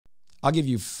I'll give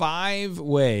you 5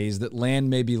 ways that land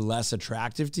may be less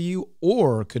attractive to you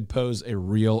or could pose a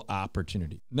real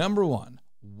opportunity. Number 1,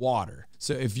 water.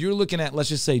 So if you're looking at, let's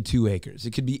just say 2 acres,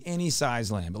 it could be any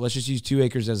size land, but let's just use 2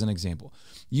 acres as an example.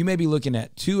 You may be looking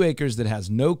at 2 acres that has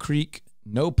no creek,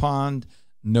 no pond,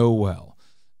 no well.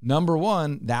 Number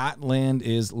 1, that land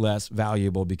is less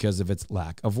valuable because of its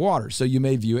lack of water. So you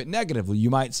may view it negatively. You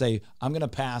might say, I'm going to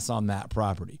pass on that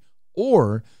property.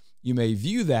 Or you may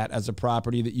view that as a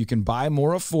property that you can buy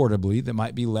more affordably, that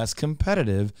might be less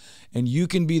competitive, and you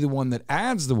can be the one that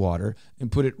adds the water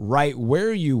and put it right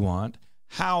where you want,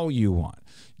 how you want.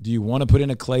 Do you want to put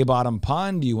in a clay bottom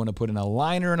pond? Do you want to put in a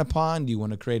liner in a pond? Do you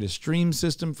want to create a stream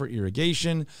system for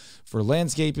irrigation, for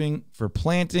landscaping, for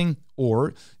planting?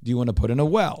 Or do you want to put in a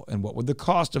well? And what would the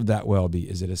cost of that well be?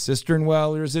 Is it a cistern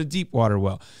well or is it a deep water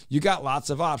well? You got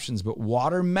lots of options, but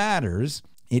water matters.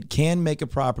 It can make a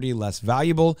property less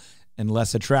valuable and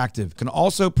less attractive. It can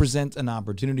also present an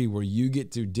opportunity where you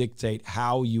get to dictate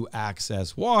how you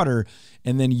access water,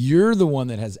 and then you're the one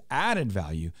that has added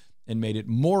value and made it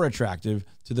more attractive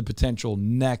to the potential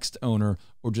next owner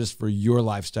or just for your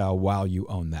lifestyle while you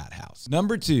own that house.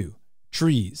 Number 2,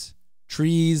 trees.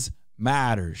 Trees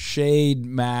matters. Shade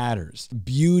matters.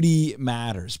 Beauty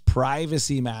matters.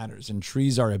 Privacy matters. And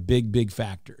trees are a big, big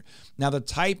factor. Now, the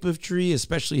type of tree,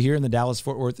 especially here in the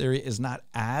Dallas-Fort Worth area, is not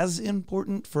as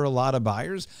important for a lot of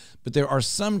buyers, but there are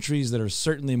some trees that are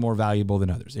certainly more valuable than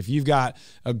others. If you've got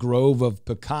a grove of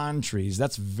pecan trees,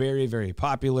 that's very, very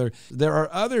popular. There are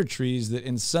other trees that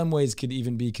in some ways could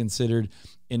even be considered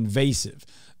invasive,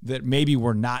 that maybe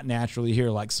were not naturally here,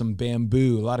 like some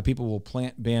bamboo. A lot of people will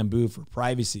plant bamboo for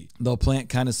privacy. They'll plant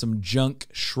kind of some junk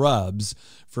shrubs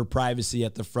for privacy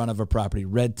at the front of a property.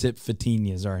 Red tip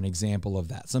photinias are an example of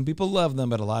that. Some people love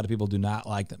them, but a lot of people do not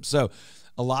like them. So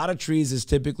a lot of trees is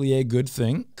typically a good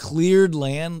thing. Cleared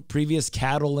land, previous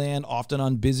cattle land, often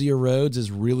on busier roads,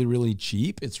 is really, really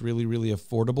cheap. It's really, really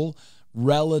affordable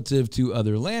relative to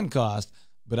other land costs,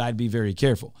 but I'd be very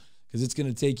careful, because it's going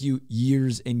to take you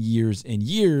years and years and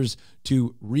years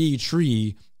to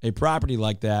re-tree a property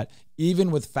like that,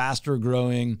 even with faster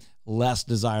growing, less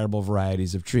desirable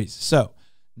varieties of trees. So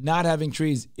not having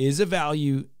trees is a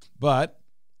value, but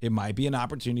it might be an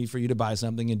opportunity for you to buy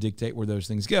something and dictate where those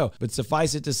things go. But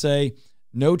suffice it to say,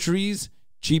 no trees,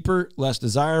 cheaper, less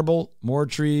desirable. More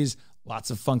trees,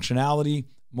 lots of functionality,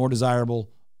 more desirable,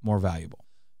 more valuable.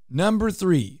 Number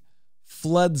 3,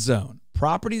 flood zone.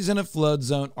 Properties in a flood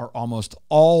zone are almost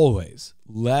always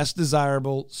less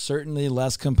desirable, certainly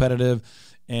less competitive,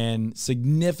 and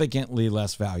significantly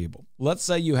less valuable. Let's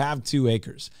say you have 2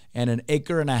 acres and 1.5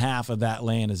 acres of that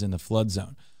land is in the flood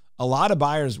zone. A lot of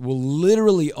buyers will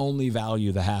literally only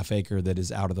value the 1/2 acre that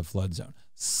is out of the flood zone.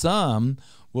 Some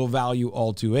will value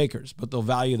all 2 acres, but they'll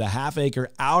value the 1/2 acre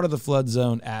out of the flood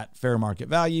zone at fair market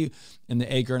value and the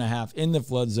 1.5 acres in the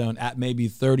flood zone at maybe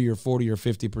 30 or 40 or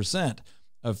 50%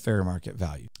 of fair market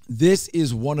value. This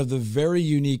is one of the very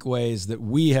unique ways that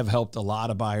we have helped a lot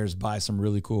of buyers buy some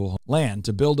really cool land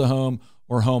to build a home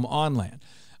or home on land.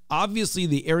 Obviously,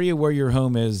 the area where your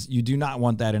home is, you do not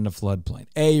want that in a floodplain.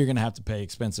 A, you're going to have to pay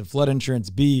expensive flood insurance.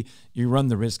 B, you run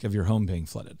the risk of your home being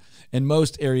flooded. In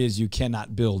most areas, you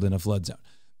cannot build in a flood zone.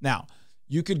 Now,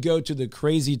 you could go to the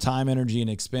crazy time, energy, and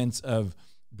expense of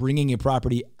bringing a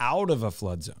property out of a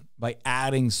flood zone by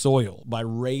adding soil, by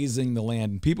raising the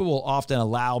land. And people will often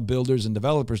allow builders and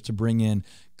developers to bring in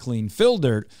clean fill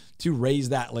dirt to raise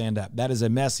that land up. That is a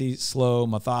messy, slow,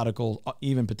 methodical,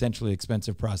 even potentially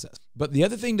expensive process. But the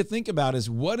other thing to think about is,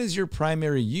 what is your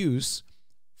primary use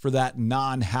for that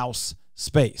non-house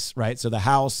space, right? So the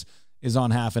house is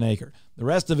on 1/2 acre. The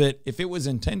rest of it, if it was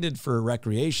intended for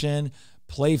recreation,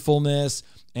 playfulness,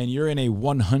 and you're in a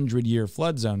 100-year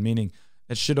flood zone, meaning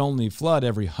it should only flood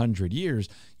every 100 years,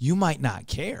 you might not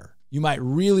care. You might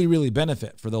really, really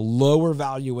benefit for the lower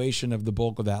valuation of the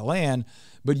bulk of that land,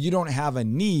 but you don't have a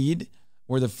need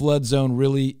where the flood zone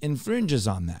really infringes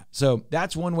on that. So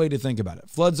that's one way to think about it.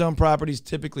 Flood zone properties,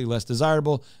 typically less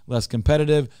desirable, less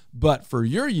competitive, but for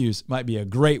your use might be a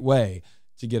great way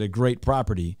to get a great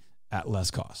property at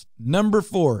less cost. Number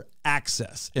 4,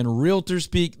 access. In realtor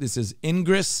speak, this is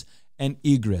ingress and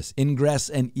egress,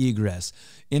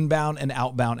 inbound and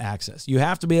outbound access. You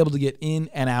have to be able to get in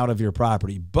and out of your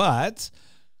property, but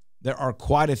there are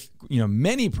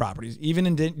many properties, even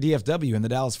in DFW, in the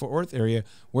Dallas-Fort Worth area,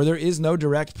 where there is no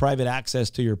direct private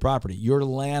access to your property. You're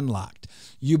landlocked.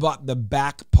 You bought the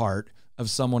back part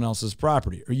of someone else's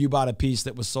property, or you bought a piece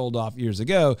that was sold off years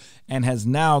ago and has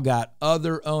now got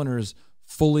other owners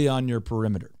fully on your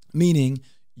perimeter, meaning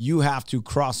you have to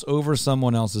cross over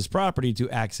someone else's property to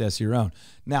access your own.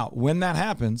 Now, when that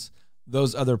happens,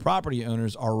 those other property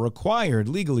owners are required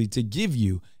legally to give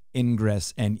you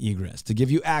ingress and egress, to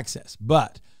give you access.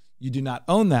 But you do not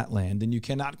own that land and you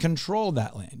cannot control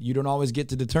that land. You don't always get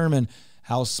to determine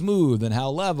how smooth and how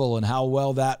level and how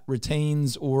well that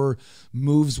retains or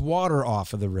moves water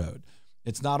off of the road.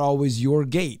 It's not always your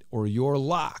gate or your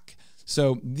lock.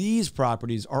 So these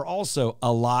properties are also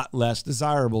a lot less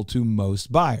desirable to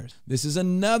most buyers. This is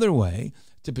another way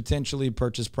to potentially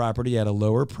purchase property at a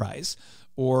lower price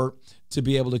or to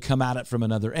be able to come at it from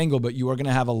another angle, but you are going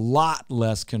to have a lot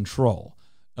less control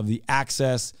of the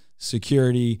access,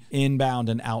 security, inbound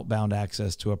and outbound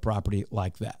access to a property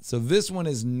like that. So this one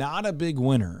is not a big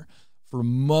winner for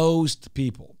most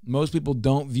people. Most people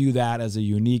don't view that as a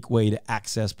unique way to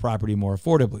access property more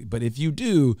affordably. But if you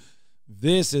do,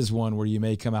 this is one where you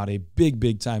may come out a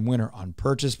big time winner on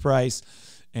purchase price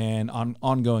and on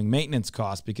ongoing maintenance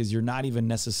costs, because you're not even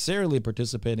necessarily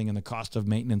participating in the cost of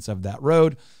maintenance of that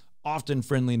road. Often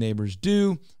friendly neighbors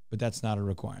do, but that's not a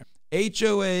requirement.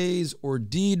 HOAs or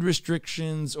deed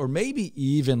restrictions, or maybe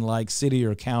even like city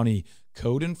or county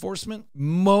code enforcement,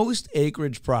 most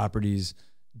acreage properties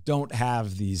don't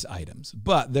have these items,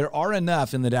 but there are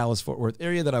enough in the Dallas-Fort Worth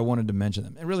area that I wanted to mention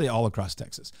them, and really all across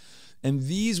Texas. And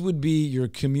these would be your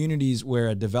communities where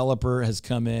a developer has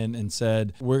come in and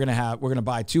said, we're going to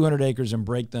buy 200 acres and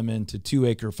break them into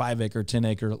 2-acre, 5-acre,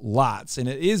 10-acre lots. And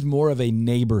it is more of a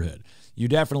neighborhood. You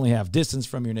definitely have distance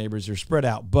from your neighbors. You're spread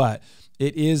out, but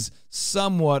it is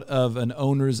somewhat of an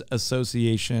owner's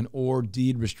association or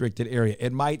deed restricted area.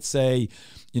 It might say,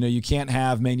 you can't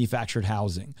have manufactured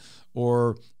housing,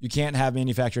 or you can't have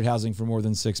manufactured housing for more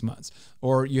than 6 months,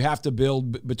 or you have to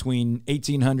build between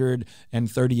 1,800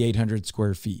 and 3,800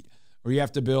 square feet, or you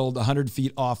have to build 100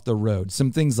 feet off the road,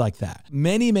 some things like that.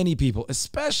 Many people,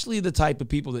 especially the type of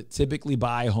people that typically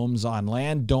buy homes on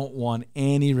land, don't want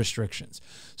any restrictions.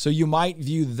 So you might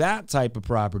view that type of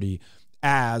property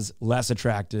as less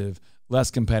attractive,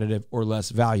 less competitive, or less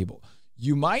valuable.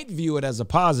 You might view it as a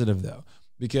positive though,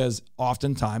 because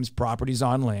oftentimes properties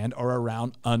on land are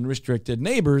around unrestricted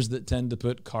neighbors that tend to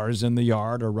put cars in the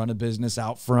yard or run a business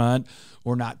out front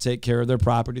or not take care of their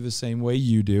property the same way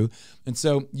you do. And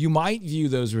so you might view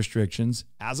those restrictions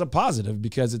as a positive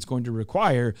because it's going to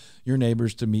require your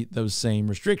neighbors to meet those same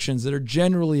restrictions that are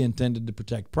generally intended to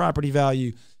protect property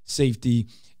value, safety,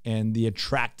 and the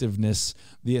attractiveness,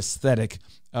 the aesthetic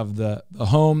of the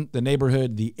home, the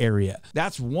neighborhood, the area.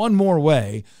 That's one more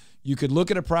way you could look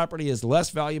at a property as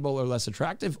less valuable or less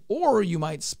attractive, or you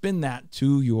might spin that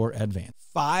to your advantage.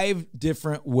 5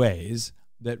 different ways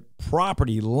that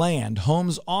property, land,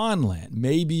 homes on land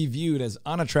may be viewed as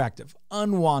unattractive,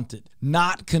 unwanted,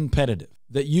 not competitive,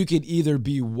 that you could either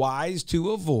be wise to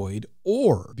avoid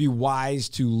or be wise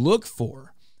to look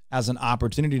for as an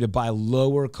opportunity to buy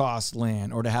lower cost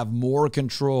land or to have more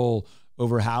control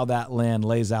over how that land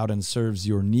lays out and serves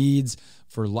your needs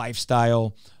for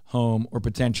lifestyle, home, or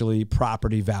potentially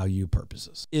property value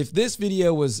purposes. If this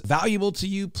video was valuable to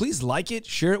you, please like it,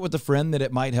 share it with a friend that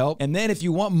it might help. And then if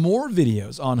you want more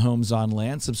videos on homes on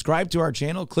land, subscribe to our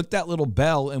channel, click that little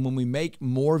bell, and when we make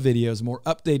more videos, more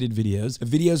updated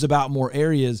videos about more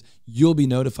areas, you'll be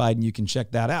notified and you can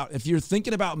check that out. If you're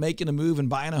thinking about making a move and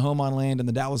buying a home on land in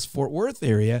the Dallas-Fort Worth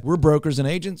area, we're brokers and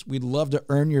agents. We'd love to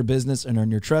earn your business and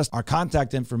earn your trust. Our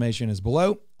contact information is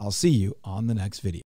below. I'll see you on the next video.